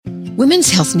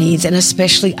Women's health needs, and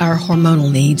especially our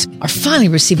hormonal needs, are finally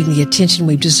receiving the attention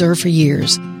we've deserved for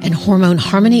years. And Hormone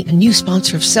Harmony, a new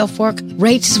sponsor of SelfWork,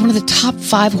 rates as one of the top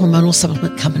 5 hormonal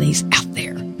supplement companies out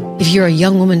there. If you're a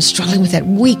young woman struggling with that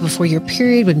week before your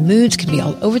period when moods can be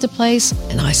all over the place,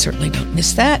 and I certainly don't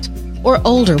miss that, or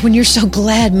older when you're so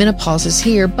glad menopause is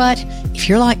here, but if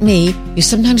you're like me, you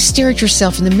sometimes stare at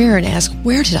yourself in the mirror and ask,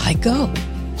 where did I go?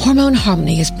 Hormone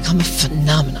Harmony has become a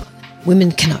phenomenon.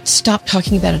 Women cannot stop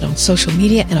talking about it on social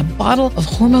media, and a bottle of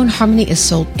Hormone Harmony is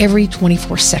sold every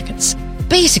 24 seconds.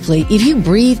 Basically, if you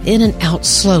breathe in and out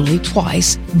slowly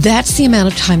twice, that's the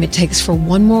amount of time it takes for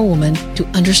one more woman to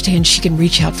understand she can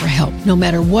reach out for help, no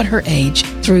matter what her age,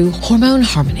 through Hormone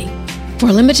Harmony. For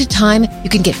a limited time, you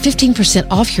can get 15%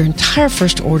 off your entire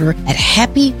first order at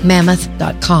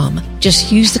happymammoth.com.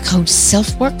 Just use the code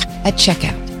SELFWORK at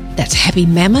checkout. That's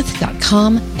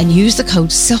happymammoth.com and use the code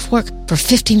SELFWORK for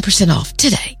 15% off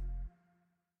today.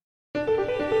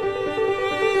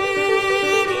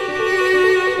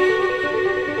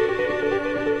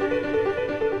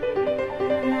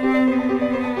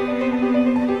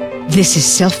 This is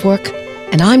SelfWork,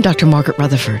 and I'm Dr. Margaret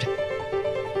Rutherford.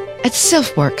 At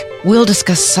SelfWork, we'll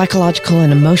discuss psychological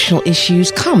and emotional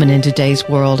issues common in today's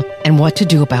world and what to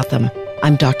do about them.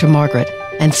 I'm Dr. Margaret,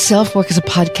 and SelfWork is a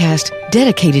podcast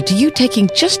dedicated to you taking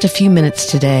just a few minutes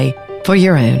today for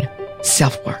your own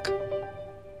self-work.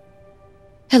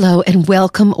 Hello and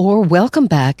welcome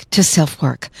back to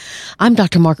SelfWork. I'm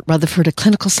Dr. Margaret Rutherford, a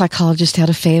clinical psychologist out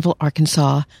of Fayetteville,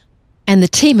 Arkansas, and the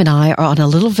team and I are on a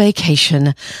little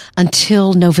vacation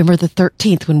until November the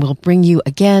 13th, when we'll bring you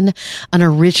again an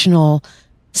original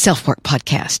SelfWork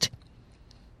podcast.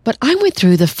 But I went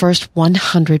through the first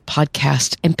 100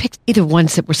 podcasts and picked either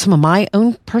ones that were some of my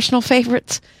own personal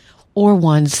favorites or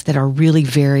ones that are really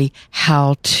very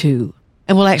how-to.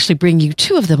 And we'll actually bring you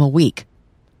 2 of them a week,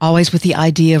 always with the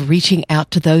idea of reaching out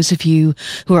to those of you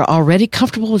who are already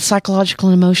comfortable with psychological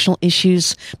and emotional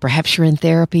issues. Perhaps you're in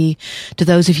therapy, to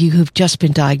those of you who've just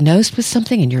been diagnosed with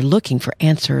something and you're looking for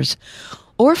answers,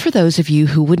 or for those of you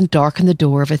who wouldn't darken the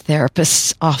door of a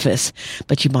therapist's office,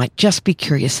 but you might just be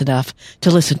curious enough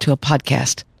to listen to a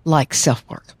podcast like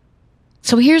SelfWork.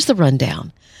 So here's the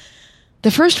rundown. The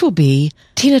first will be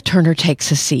Tina Turner Takes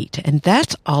a Seat, and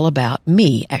that's all about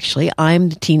me, actually. I'm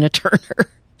the Tina Turner,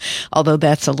 although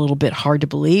that's a little bit hard to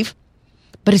believe.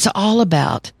 But it's all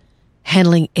about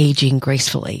handling aging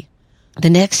gracefully.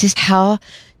 The next is how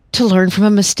to learn from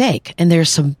a mistake, and there's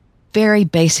some very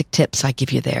basic tips I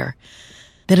give you there.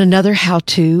 Then another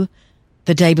how-to,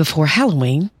 the day before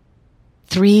Halloween,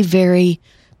 3 very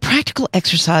practical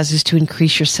exercises to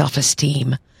increase your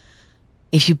self-esteem.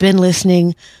 If you've been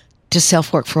listening to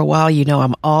SelfWork for a while, you know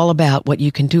I'm all about what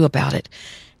you can do about it.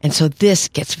 And so this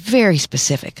gets very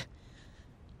specific.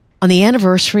 On the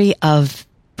anniversary of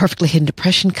Perfectly Hidden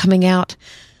Depression coming out,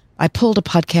 I pulled a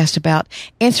podcast about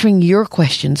answering your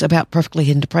questions about Perfectly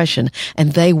Hidden Depression,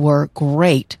 and they were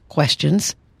great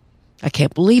questions. I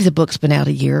can't believe the book's been out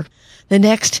a year. The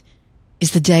next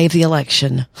is the day of the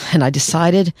election, and I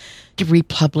decided to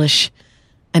republish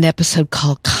an episode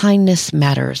called Kindness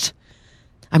Matters.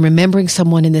 I'm remembering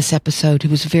someone in this episode who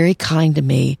was very kind to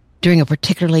me during a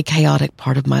particularly chaotic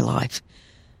part of my life.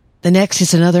 The next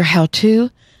is another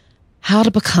how-to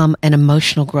become an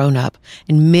emotional grown-up.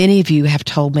 And many of you have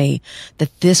told me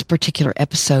that this particular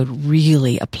episode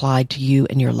really applied to you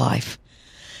in your life.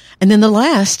 And then the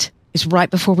last is right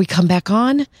before we come back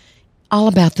on, all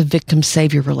about the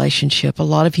victim-savior relationship. A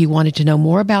lot of you wanted to know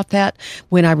more about that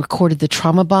when I recorded the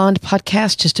Trauma Bond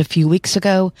podcast just a few weeks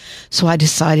ago, so I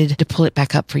decided to pull it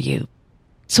back up for you.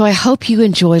 So I hope you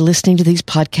enjoy listening to these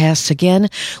podcasts. Again,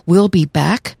 we'll be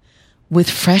back with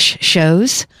fresh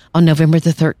shows on November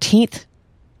the 13th,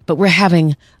 but we're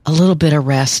having a little bit of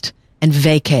rest and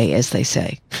vacay, as they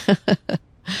say.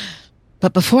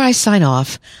 But before I sign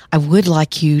off, I would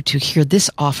like you to hear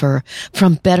this offer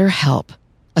from BetterHelp,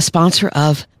 a sponsor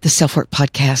of the SelfWork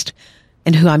podcast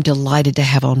and who I'm delighted to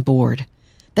have on board.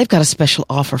 They've got a special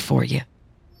offer for you.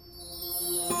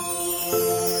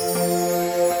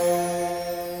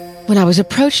 When I was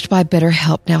approached by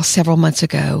BetterHelp now several months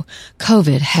ago,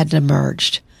 COVID had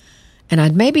emerged, and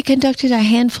I'd maybe conducted a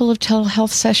handful of telehealth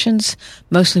sessions,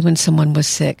 mostly when someone was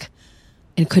sick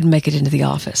and couldn't make it into the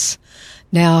office.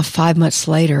 Now, 5 months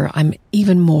later, I'm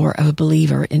even more of a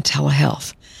believer in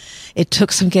telehealth. It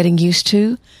took some getting used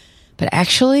to, but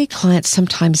actually, clients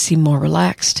sometimes seem more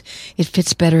relaxed. It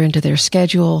fits better into their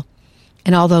schedule.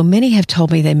 And although many have told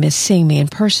me they miss seeing me in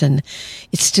person,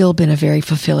 it's still been a very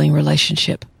fulfilling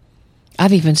relationship.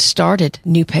 I've even started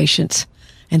new patients,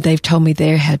 and they've told me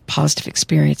they had positive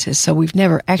experiences, so we've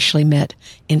never actually met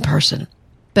in person.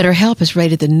 BetterHelp is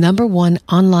rated the #1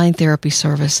 online therapy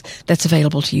service that's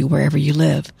available to you wherever you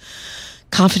live.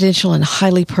 Confidential and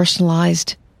highly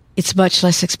personalized, it's much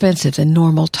less expensive than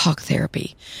normal talk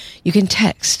therapy. You can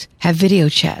text, have video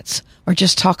chats, or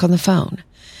just talk on the phone.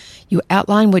 You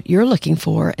outline what you're looking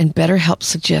for, and BetterHelp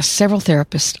suggests several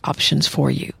therapist options for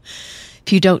you.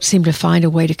 If you don't seem to find a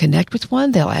way to connect with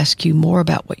one, they'll ask you more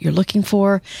about what you're looking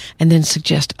for and then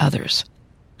suggest others.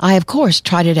 I, of course,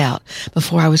 tried it out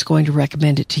before I was going to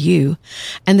recommend it to you,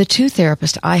 and the 2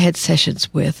 therapists I had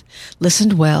sessions with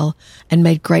listened well and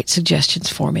made great suggestions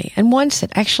for me, and one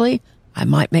said, actually, I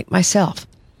might make myself.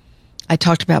 I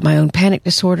talked about my own panic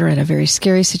disorder and a very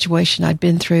scary situation I'd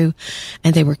been through,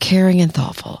 and they were caring and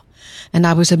thoughtful. And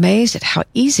I was amazed at how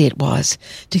easy it was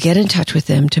to get in touch with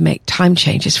them to make time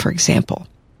changes, for example.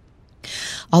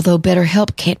 Although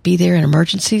BetterHelp can't be there in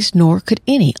emergencies, nor could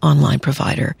any online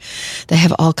provider, they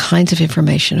have all kinds of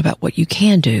information about what you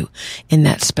can do in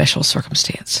that special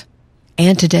circumstance.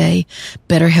 And today,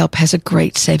 BetterHelp has a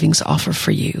great savings offer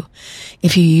for you.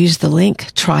 If you use the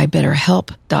link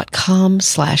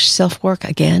trybetterhelp.com/selfwork,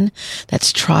 again,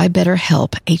 that's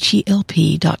trybetterhelp,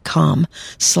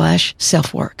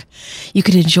 HELP.com/selfwork. You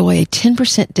can enjoy a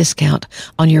 10% discount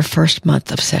on your first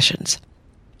month of sessions.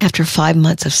 After 5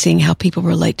 months of seeing how people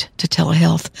relate to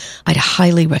telehealth, I'd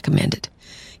highly recommend it.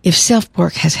 If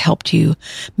SelfWork has helped you,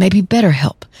 maybe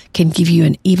BetterHelp can give you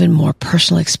an even more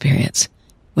personal experience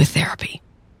with therapy.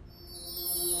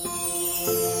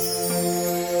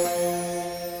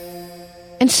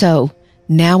 And so,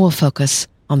 now we'll focus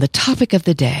on the topic of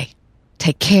the day.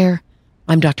 Take care.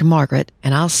 I'm Dr. Margaret,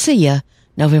 and I'll see you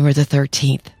November the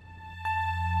 13th.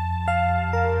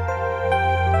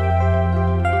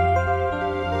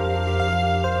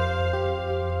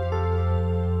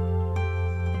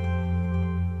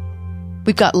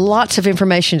 We've got lots of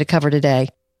information to cover today,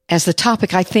 as the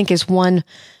topic, I think, is one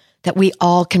that we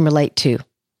all can relate to.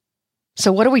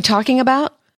 So what are we talking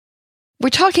about? We're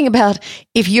talking about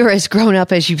if you're as grown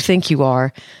up as you think you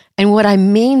are. And what I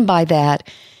mean by that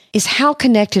is how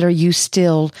connected are you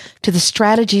still to the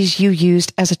strategies you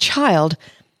used as a child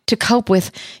to cope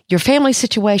with your family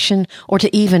situation or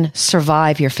to even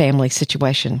survive your family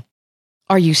situation?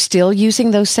 Are you still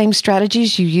using those same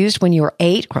strategies you used when you were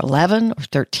 8 or 11 or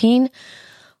 13?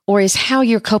 Or is how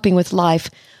you're coping with life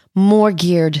more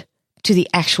geared to the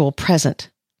actual present,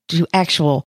 to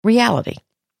actual reality?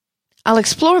 I'll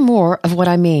explore more of what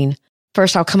I mean.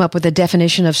 First, I'll come up with a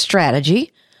definition of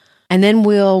strategy, and then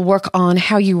we'll work on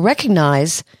how you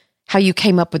recognize how you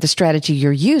came up with the strategy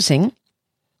you're using.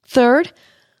 Third,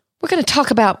 we're going to talk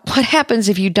about what happens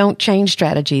if you don't change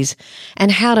strategies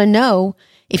and how to know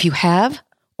if you have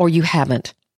or you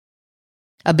haven't.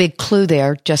 A big clue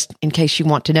there, just in case you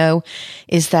want to know,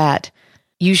 is that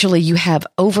usually you have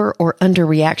over or under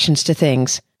reactions to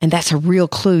things, and that's a real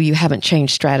clue you haven't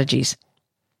changed strategies.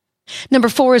 Number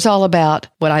 4 is all about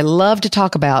what I love to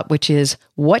talk about, which is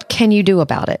what can you do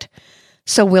about it?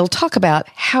 So we'll talk about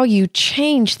how you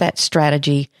change that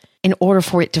strategy in order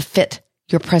for it to fit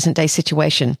your present day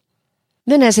situation.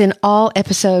 Then, as in all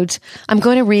episodes, I'm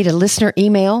going to read a listener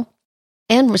email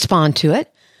and respond to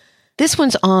it. This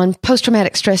one's on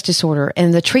post-traumatic stress disorder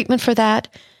and the treatment for that.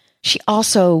 She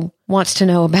also wants to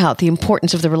know about the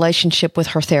importance of the relationship with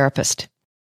her therapist.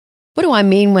 What do I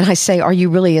mean when I say, are you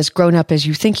really as grown up as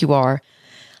you think you are?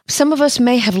 Some of us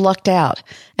may have lucked out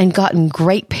and gotten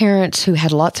great parents who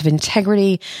had lots of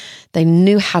integrity. They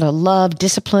knew how to love,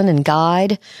 discipline, and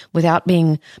guide without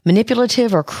being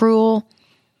manipulative or cruel.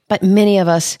 But many of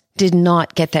us did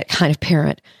not get that kind of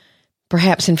parent.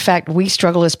 Perhaps, in fact, we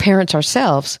struggle as parents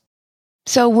ourselves.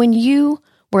 So when you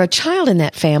were a child in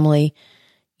that family,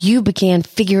 you began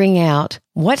figuring out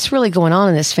what's really going on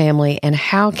in this family and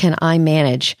how can I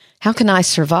manage? How can I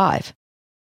survive?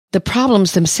 The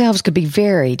problems themselves could be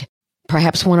varied.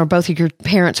 Perhaps one or both of your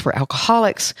parents were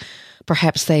alcoholics.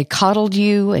 Perhaps they coddled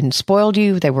you and spoiled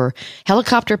you. They were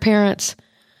helicopter parents.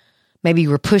 Maybe you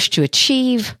were pushed to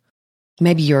achieve.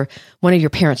 Maybe one of your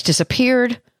parents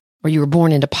disappeared, or you were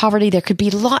born into poverty. There could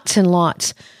be lots and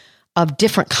lots of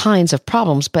different kinds of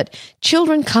problems, but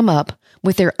children come up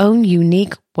with their own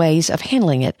unique ways of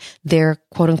handling it, their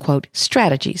quote-unquote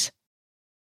strategies.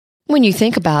 When you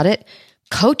think about it,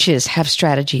 coaches have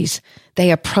strategies.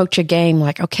 They approach a game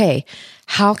like, okay,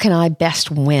 how can I best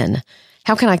win?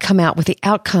 How can I come out with the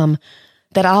outcome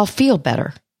that I'll feel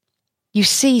better? You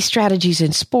see strategies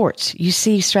in sports. You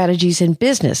see strategies in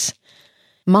business.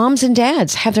 Moms and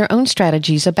dads have their own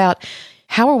strategies about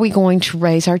how are we going to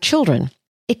raise our children.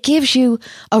 It gives you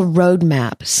a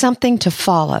roadmap, something to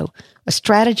follow. A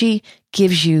strategy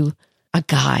gives you a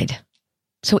guide.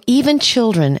 So even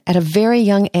children at a very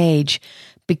young age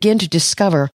begin to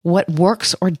discover what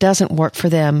works or doesn't work for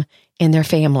them in their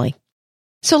family.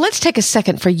 So let's take a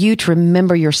second for you to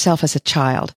remember yourself as a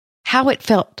child, how it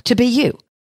felt to be you.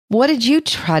 What did you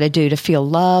try to do to feel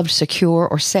loved, secure,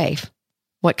 or safe?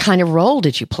 What kind of role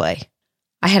did you play?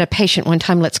 I had a patient one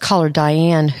time, let's call her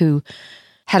Diane, who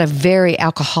had a very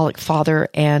alcoholic father,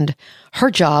 and her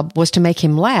job was to make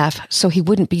him laugh so he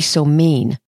wouldn't be so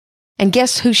mean. And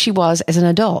guess who she was as an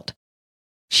adult?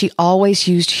 She always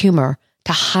used humor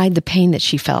to hide the pain that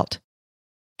she felt.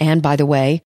 And by the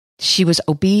way, she was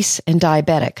obese and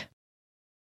diabetic.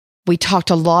 We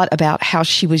talked a lot about how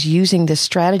she was using this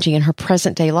strategy in her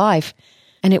present-day life,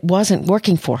 and it wasn't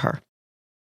working for her.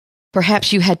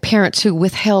 Perhaps you had parents who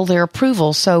withheld their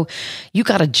approval, so you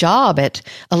got a job at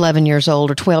 11 years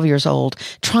old or 12 years old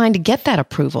trying to get that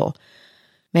approval.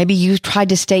 Maybe you tried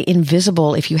to stay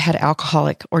invisible if you had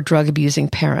alcoholic or drug-abusing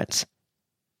parents.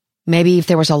 Maybe if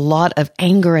there was a lot of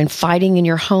anger and fighting in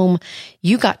your home,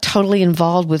 you got totally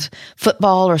involved with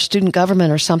football or student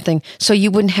government or something so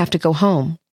you wouldn't have to go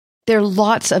home. There are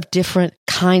lots of different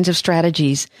kinds of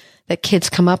strategies that kids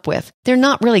come up with. They're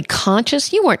not really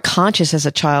conscious. You weren't conscious as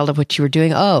a child of what you were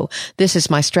doing. Oh, this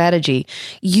is my strategy.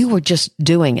 You were just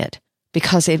doing it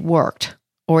because it worked,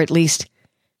 or at least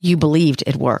you believed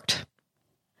it worked.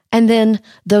 And then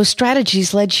those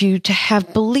strategies led you to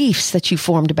have beliefs that you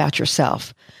formed about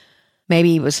yourself.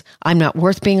 Maybe it was, I'm not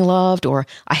worth being loved, or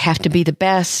I have to be the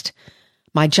best.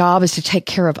 My job is to take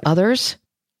care of others.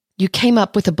 You came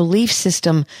up with a belief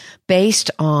system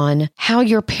based on how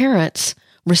your parents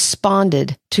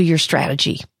responded to your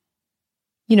strategy.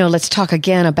 Let's talk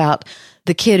again about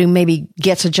the kid who maybe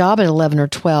gets a job at 11 or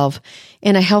 12.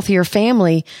 In a healthier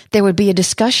family, there would be a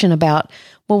discussion about,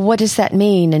 well, what does that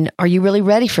mean? And are you really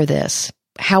ready for this?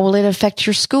 How will it affect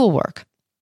your schoolwork?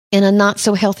 In a not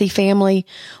so healthy family,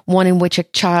 one in which a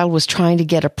child was trying to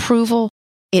get approval,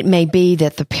 it may be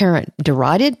that the parent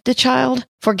derided the child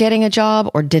for getting a job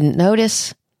or didn't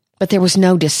notice, but there was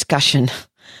no discussion.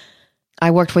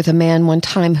 I worked with a man one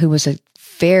time who was a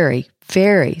very,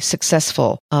 very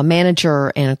successful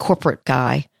manager and a corporate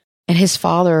guy, and his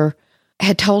father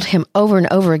had told him over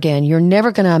and over again, you're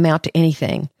never going to amount to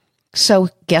anything. So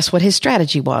guess what his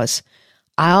strategy was?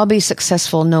 I'll be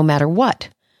successful no matter what.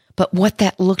 But what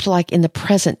that looked like in the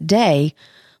present day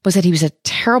was that he was a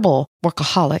terrible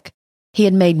workaholic. He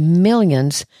had made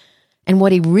millions, and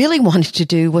what he really wanted to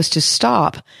do was to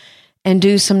stop and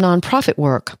do some nonprofit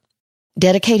work,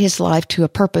 dedicate his life to a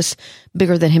purpose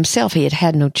bigger than himself. He had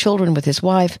had no children with his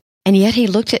wife, and yet he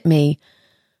looked at me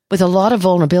with a lot of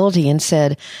vulnerability and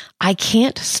said, I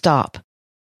can't stop.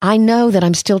 I know that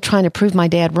I'm still trying to prove my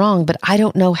dad wrong, but I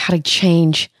don't know how to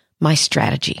change my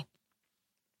strategy.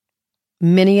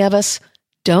 Many of us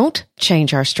don't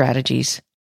change our strategies.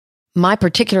 My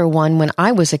particular one, when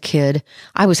I was a kid,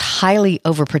 I was highly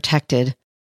overprotected.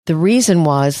 The reason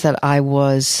was that I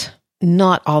was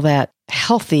not all that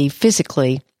healthy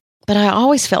physically, but I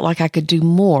always felt like I could do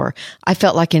more. I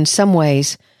felt like in some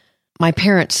ways my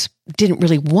parents didn't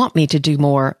really want me to do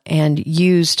more and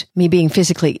used me being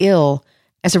physically ill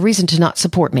as a reason to not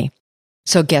support me.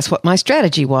 So guess what my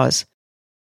strategy was?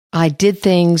 I did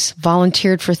things,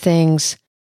 volunteered for things,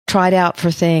 tried out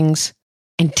for things,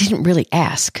 and didn't really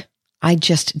ask. I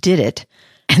just did it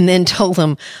and then told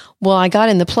them, well, I got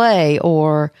in the play,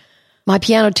 or my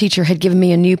piano teacher had given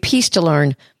me a new piece to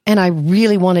learn and I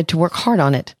really wanted to work hard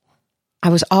on it. I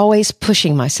was always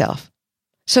pushing myself.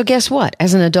 So guess what?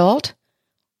 As an adult,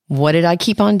 what did I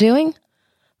keep on doing?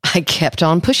 I kept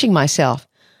on pushing myself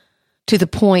to the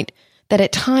point that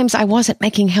at times I wasn't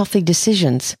making healthy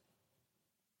decisions.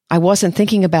 I wasn't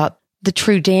thinking about the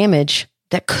true damage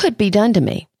that could be done to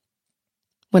me.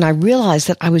 When I realized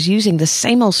that I was using the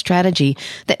same old strategy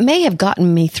that may have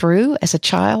gotten me through as a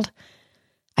child,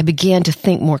 I began to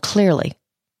think more clearly.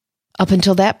 Up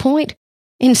until that point,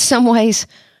 in some ways,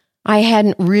 I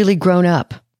hadn't really grown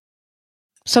up.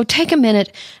 So take a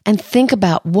minute and think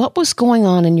about what was going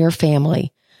on in your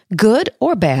family, good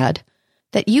or bad,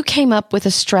 that you came up with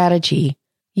a strategy,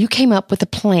 you came up with a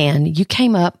plan, you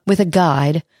came up with a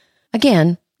guide,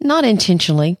 again, not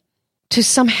intentionally, to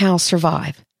somehow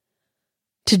survive,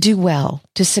 to do well,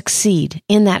 to succeed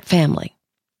in that family.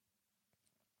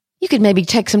 You could maybe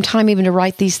take some time even to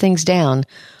write these things down.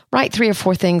 Write 3 or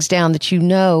 4 things down that you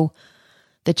know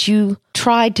that you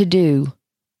tried to do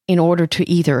in order to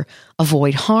either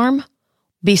avoid harm,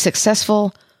 be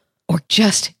successful, or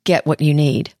just get what you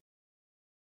need.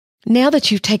 Now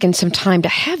that you've taken some time to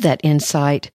have that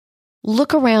insight,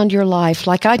 look around your life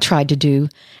like I tried to do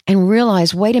and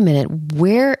realize, wait a minute,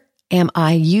 where am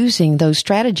I using those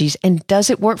strategies and does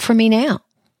it work for me now?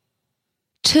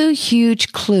 2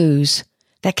 huge clues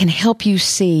that can help you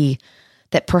see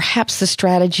that perhaps the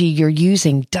strategy you're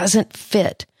using doesn't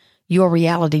fit your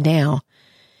reality now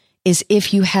is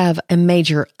if you have a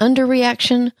major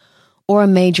underreaction or a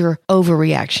major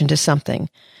overreaction to something.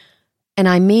 And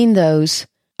I mean those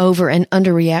over and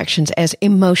underreactions as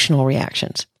emotional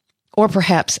reactions. Or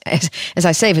perhaps, as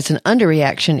I say, if it's an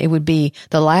underreaction, it would be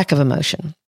the lack of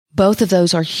emotion. Both of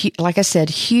those are, like I said,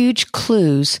 huge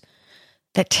clues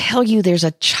that tell you there's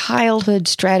a childhood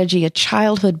strategy, a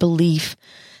childhood belief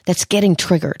that's getting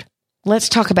triggered. Let's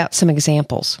talk about some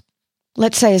examples.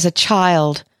 Let's say as a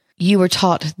child, you were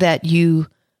taught that you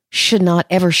should not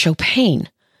ever show pain.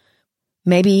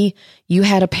 Maybe you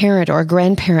had a parent or a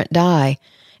grandparent die,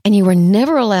 and you were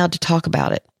never allowed to talk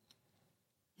about it.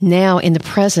 Now, in the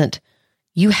present,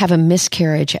 you have a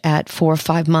miscarriage at 4 or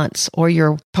 5 months, or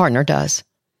your partner does.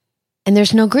 And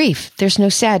there's no grief. There's no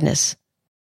sadness.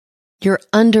 You're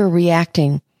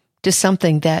underreacting to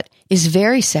something that is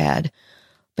very sad,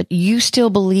 but you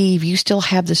still believe, you still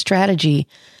have the strategy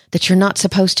that you're not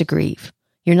supposed to grieve.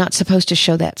 You're not supposed to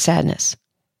show that sadness.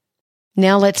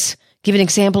 Now let's give an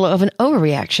example of an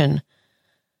overreaction.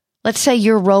 Let's say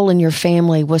your role in your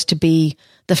family was to be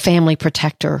the family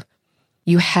protector.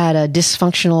 You had a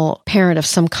dysfunctional parent of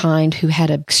some kind who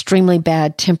had an extremely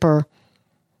bad temper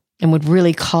and would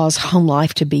really cause home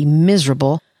life to be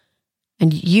miserable.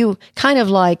 And you, kind of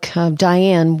like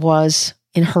Diane was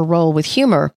in her role with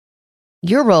humor,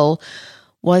 your role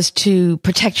was to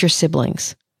protect your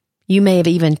siblings. You may have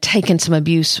even taken some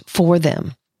abuse for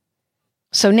them.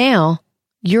 So now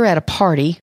you're at a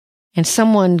party and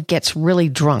someone gets really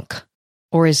drunk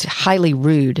or is highly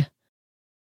rude.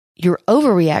 Your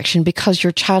overreaction, because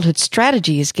your childhood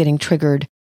strategy is getting triggered,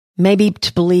 maybe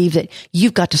to believe that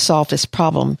you've got to solve this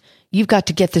problem. You've got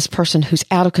to get this person who's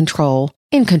out of control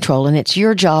in control, and it's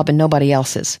your job and nobody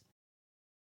else's.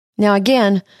 Now,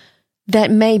 again, that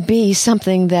may be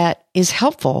something that is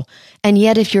helpful, and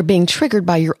yet if you're being triggered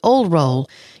by your old role,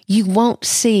 you won't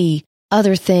see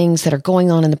other things that are going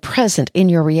on in the present in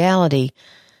your reality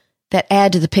that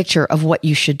add to the picture of what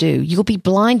you should do. You'll be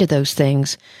blind to those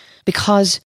things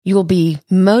because you will be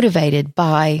motivated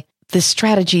by the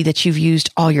strategy that you've used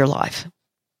all your life.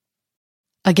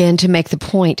 Again, to make the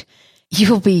point,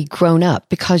 you'll be grown up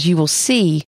because you will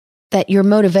see that your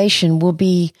motivation will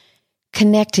be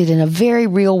connected in a very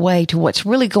real way to what's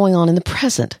really going on in the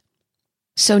present.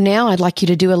 So now I'd like you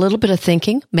to do a little bit of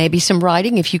thinking, maybe some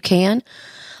writing if you can,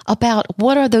 about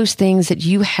what are those things that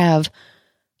you have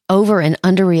over and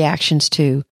under reactions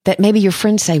to that maybe your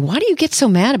friends say, why do you get so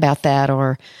mad about that?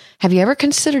 Or have you ever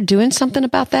considered doing something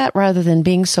about that rather than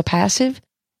being so passive?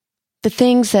 The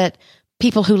things that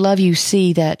people who love you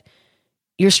see that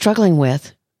you're struggling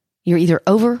with, you're either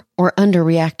over or under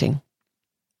reacting.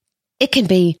 It can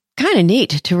be kind of neat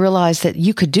to realize that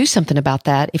you could do something about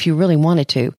that if you really wanted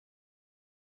to.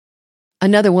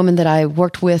 Another woman that I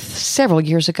worked with several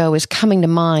years ago is coming to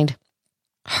mind.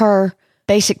 Her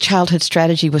basic childhood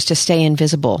strategy was to stay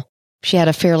invisible. She had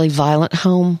a fairly violent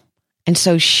home, and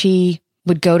so she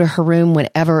would go to her room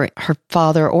whenever her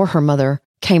father or her mother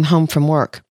came home from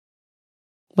work.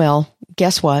 Well,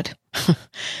 guess what?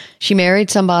 She married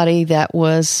somebody that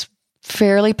was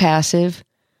fairly passive,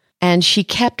 and she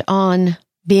kept on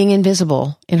being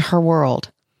invisible in her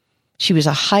world. She was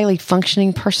a highly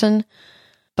functioning person,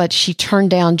 but she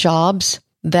turned down jobs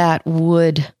that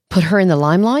would put her in the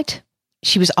limelight.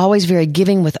 She was always very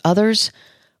giving with others,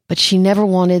 but she never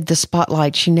wanted the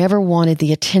spotlight. She never wanted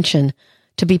the attention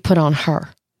to be put on her.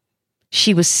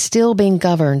 She was still being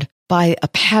governed by a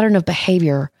pattern of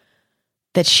behavior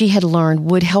that she had learned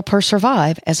would help her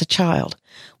survive as a child.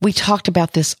 We talked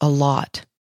about this a lot.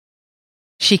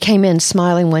 She came in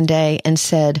smiling one day and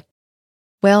said,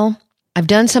 well, I've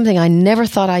done something I never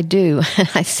thought I'd do. And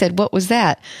I said, what was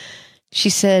that? She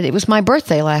said, it was my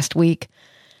birthday last week,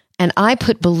 and I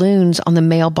put balloons on the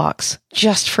mailbox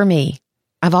just for me.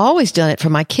 I've always done it for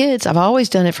my kids. I've always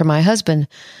done it for my husband,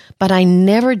 but I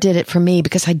never did it for me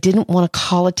because I didn't want to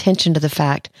call attention to the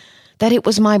fact that it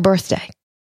was my birthday.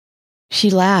 She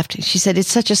laughed. She said,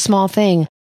 it's such a small thing,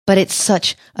 but it's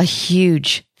such a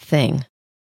huge thing.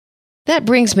 That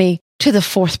brings me to the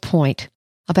fourth point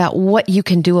about what you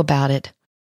can do about it.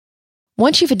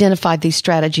 Once you've identified these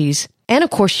strategies, and of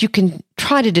course you can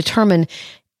try to determine,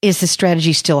 is the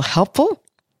strategy still helpful?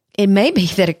 It may be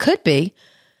that it could be.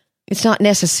 It's not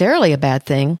necessarily a bad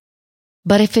thing,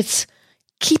 but if it's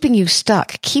keeping you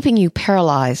stuck, keeping you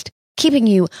paralyzed, keeping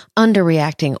you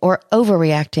underreacting or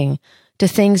overreacting to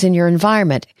things in your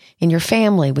environment, in your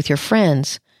family, with your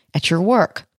friends, at your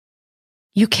work,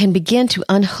 you can begin to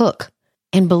unhook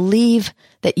and believe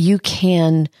that you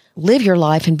can live your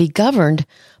life and be governed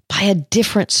by a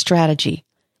different strategy.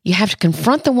 You have to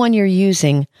confront the one you're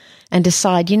using and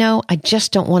decide, I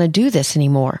just don't want to do this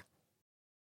anymore.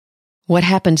 What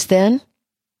happens then?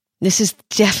 This is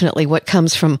definitely what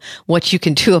comes from what you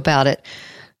can do about it.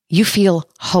 You feel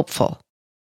hopeful.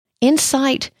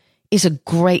 Insight is a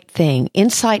great thing.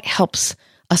 Insight helps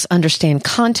us understand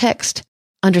context,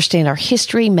 understand our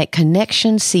history, make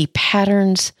connections, see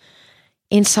patterns.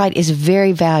 Insight is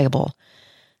very valuable.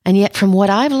 And yet, from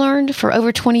what I've learned for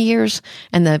over 20 years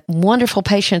and the wonderful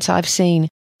patients I've seen,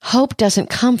 hope doesn't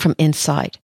come from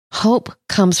insight. Hope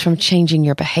comes from changing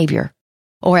your behavior.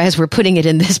 Or as we're putting it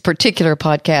in this particular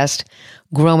podcast,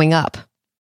 growing up.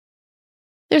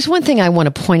 There's one thing I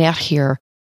want to point out here.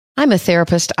 I'm a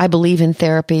therapist. I believe in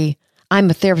therapy. I'm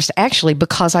a therapist actually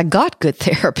because I got good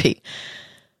therapy.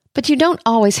 But you don't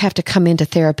always have to come into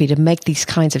therapy to make these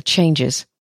kinds of changes.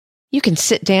 You can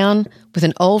sit down with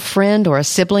an old friend or a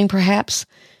sibling perhaps,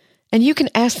 and you can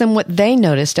ask them what they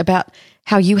noticed about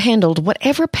how you handled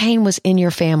whatever pain was in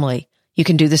your family. You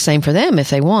can do the same for them if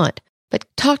they want. But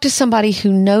talk to somebody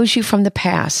who knows you from the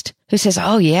past, who says,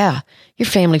 oh yeah, your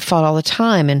family fought all the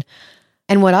time.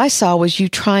 And what I saw was you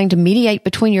trying to mediate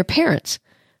between your parents,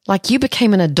 like you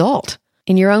became an adult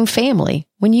in your own family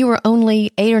when you were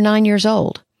only 8 or 9 years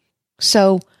old.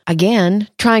 So again,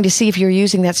 trying to see if you're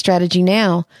using that strategy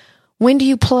now, when do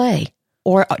you play?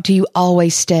 Or do you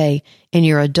always stay in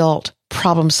your adult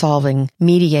problem-solving,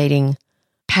 mediating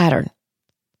pattern?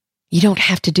 You don't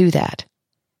have to do that.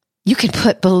 You can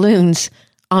put balloons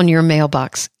on your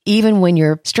mailbox, even when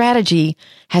your strategy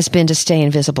has been to stay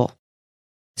invisible.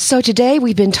 So today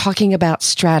we've been talking about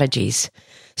strategies.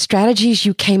 Strategies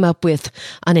you came up with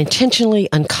unintentionally,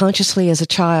 unconsciously as a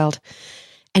child,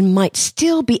 and might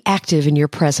still be active in your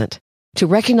present. To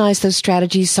recognize those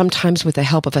strategies, sometimes with the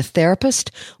help of a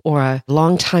therapist or a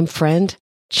longtime friend,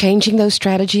 changing those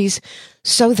strategies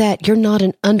so that you're not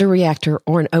an underreactor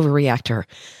or an overreactor,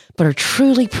 but are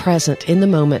truly present in the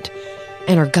moment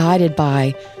and are guided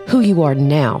by who you are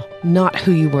now, not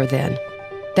who you were then.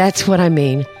 That's what I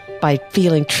mean by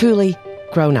feeling truly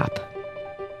grown up.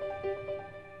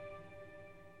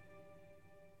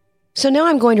 So now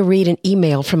I'm going to read an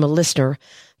email from a listener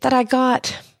that I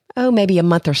got, maybe a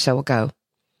month or so ago.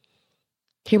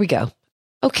 Here we go.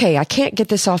 Okay, I can't get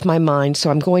this off my mind,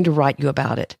 so I'm going to write you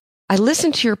about it. I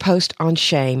listened to your post on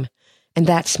shame, and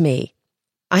that's me.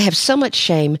 I have so much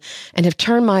shame and have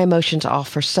turned my emotions off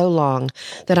for so long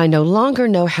that I no longer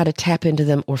know how to tap into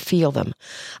them or feel them.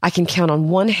 I can count on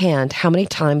one hand how many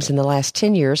times in the last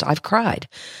 10 years I've cried.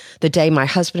 The day my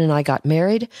husband and I got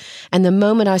married and the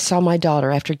moment I saw my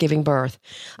daughter after giving birth.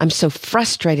 I'm so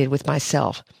frustrated with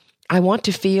myself. I want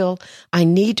to feel, I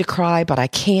need to cry, but I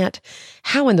can't.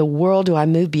 How in the world do I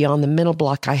move beyond the mental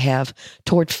block I have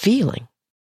toward feeling?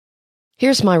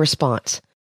 Here's my response.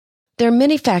 There are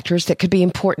many factors that could be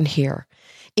important here.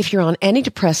 If you're on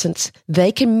antidepressants,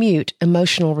 they can mute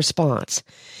emotional response.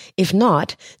 If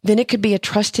not, then it could be a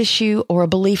trust issue or a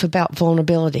belief about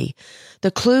vulnerability.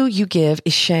 The clue you give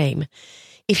is shame.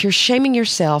 If you're shaming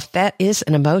yourself, that is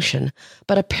an emotion,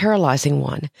 but a paralyzing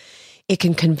one. It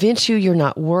can convince you you're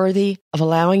not worthy of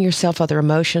allowing yourself other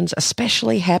emotions,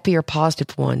 especially happy or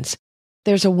positive ones.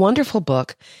 There's a wonderful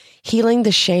book, Healing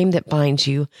the Shame That Binds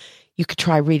You. You could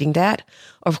try reading that,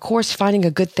 or of course, finding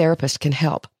a good therapist can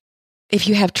help. If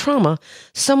you have trauma,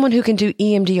 someone who can do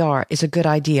EMDR is a good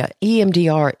idea.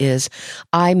 EMDR is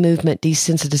eye movement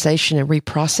desensitization and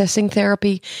reprocessing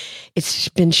therapy. It's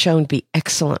been shown to be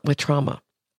excellent with trauma.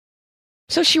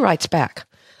 So she writes back,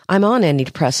 I'm on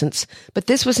antidepressants, but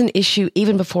this was an issue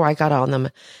even before I got on them,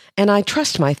 and I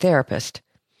trust my therapist.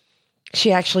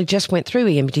 She actually just went through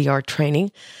EMDR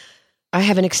training. I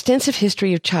have an extensive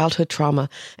history of childhood trauma,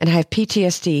 and I have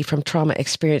PTSD from trauma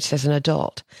experienced as an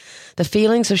adult. The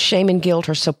feelings of shame and guilt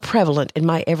are so prevalent in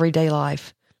my everyday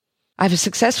life. I have a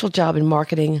successful job in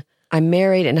marketing. I'm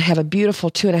married and I have a beautiful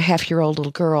 2.5-year-old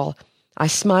little girl. I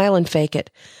smile and fake it,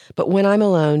 but when I'm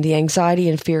alone, the anxiety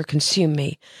and fear consume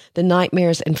me. The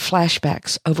nightmares and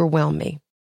flashbacks overwhelm me.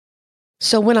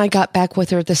 So when I got back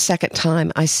with her the second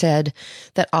time, I said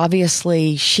that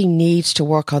obviously she needs to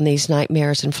work on these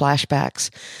nightmares and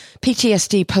flashbacks.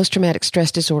 PTSD, post-traumatic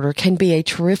stress disorder, can be a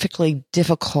terrifically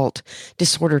difficult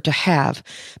disorder to have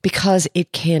because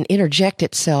it can interject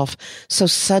itself so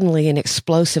suddenly and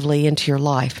explosively into your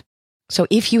life. So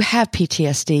if you have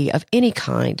PTSD of any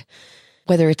kind,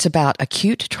 whether it's about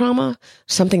acute trauma,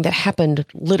 something that happened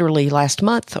literally last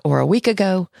month or a week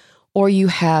ago, or you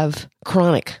have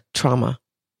chronic trauma,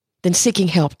 then seeking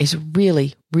help is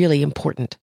really, really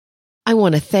important. I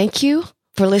want to thank you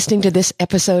for listening to this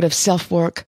episode of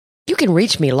SelfWork. You can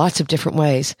reach me lots of different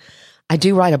ways. I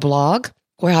do write a blog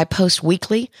where I post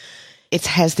weekly. It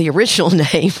has the original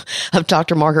name of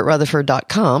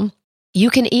drmargaretrutherford.com. You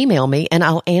can email me and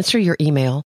I'll answer your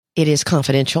email. It is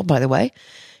confidential, by the way.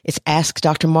 It's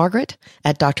askdrmargaret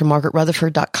at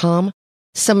drmargaretrutherford.com.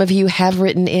 Some of you have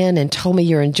written in and told me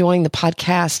you're enjoying the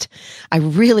podcast. I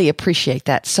really appreciate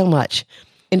that so much.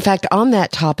 In fact, on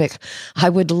that topic, I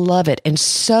would love it and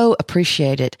so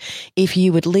appreciate it if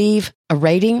you would leave a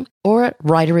rating or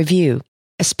write a review,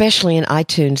 especially in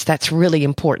iTunes. That's really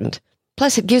important.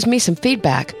 Plus, it gives me some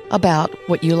feedback about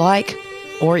what you like,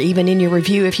 or even in your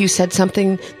review if you said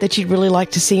something that you'd really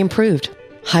like to see improved.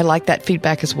 I like that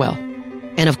feedback as well.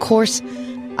 And of course,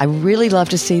 I really love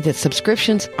to see that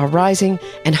subscriptions are rising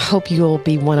and hope you'll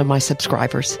be one of my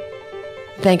subscribers.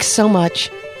 Thanks so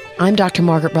much. I'm Dr.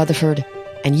 Margaret Rutherford,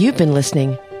 and you've been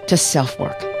listening to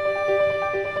SelfWork.